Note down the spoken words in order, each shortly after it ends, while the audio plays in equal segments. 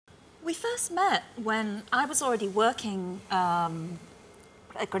We first met when I was already working at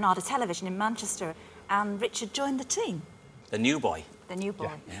Granada Television in Manchester, and Richard joined the team. The new boy. The new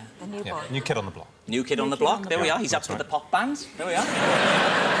boy. Yeah. The new boy. New kid on the block. New kid on the block. There we are. He's up to the pop band. There we are.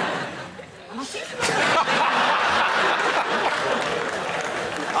 And I think...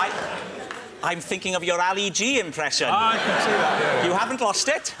 I'm thinking of your Ali G impression. I can see that, yeah. You haven't lost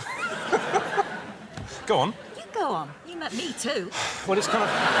it. Go on. You go on. You met me too. Well, it's kind of...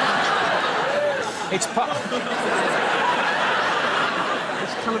 It's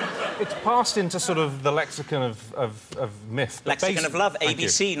passed into sort of the lexicon of myth. Lexicon of Love,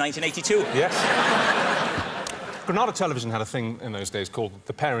 ABC, 1982. Yes. Granada Television had a thing in those days called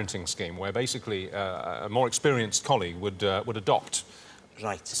the parenting scheme, where basically a more experienced colleague would adopt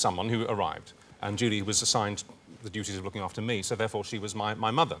someone who arrived, and Judy was assigned the duties of looking after me, so therefore she was my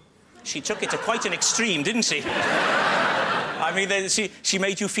mother. She took it to quite an extreme, didn't she? I mean, she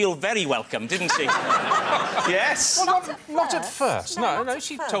made you feel very welcome, didn't she? Yes. Well, not at first. No,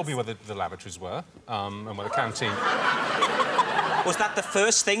 she told me where the lavatories were, and where the canteen... Was that the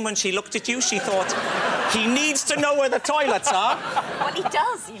first thing when she looked at you? She thought, he needs to know where the toilets are. Well, he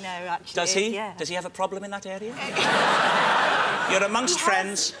does, you know, actually. Does he? Yeah. Does he have a problem in that area? You're amongst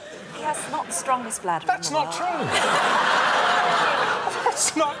friends. He has not the strongest bladder. That's not true.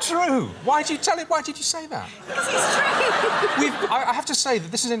 That's not true. Why did you tell it? Why did you say that? Because it's true. I have to say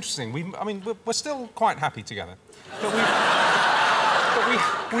that this is interesting. We're still quite happy together, but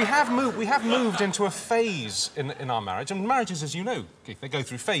we have moved into a phase in our marriage, and marriages, as you know, Keith, they go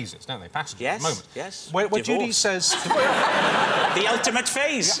through phases, don't they? Passages, moments. Yes. Where Judy says the ultimate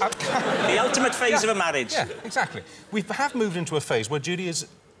phase. The ultimate phase of a marriage. Yeah, exactly. We have moved into a phase where Judy is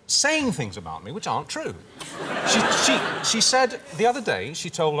saying things about me which aren't true. She said the other day, she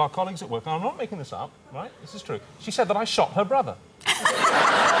told our colleagues at work, and I'm not making this up, right? This is true. She said that I shot her brother.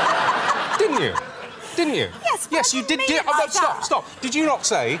 Didn't you? Didn't you? Yes, you did. Stop. Did you not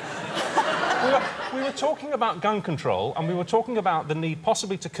say... we were talking about gun control, and we were talking about the need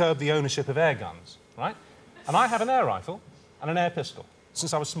possibly to curb the ownership of air guns, right? And I have an air rifle and an air pistol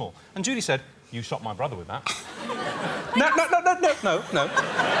since I was small. And Judy said, you shot my brother with that. No.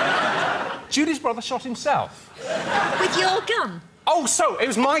 Judy's brother shot himself. With your gun? Oh, so it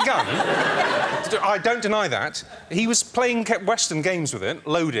was my gun. I don't deny that. He was playing Western games with it,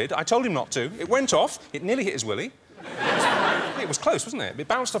 loaded. I told him not to. It went off. It nearly hit his willy. It was close, wasn't it? It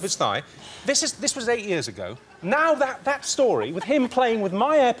bounced off his thigh. This was 8 years ago. Now that story, with him playing with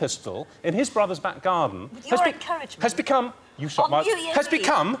my air pistol in his brother's back garden... With your encouragement. ...has become... You shot my... Has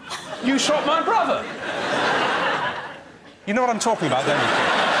become... You shot my brother. You know what I'm talking about, don't you?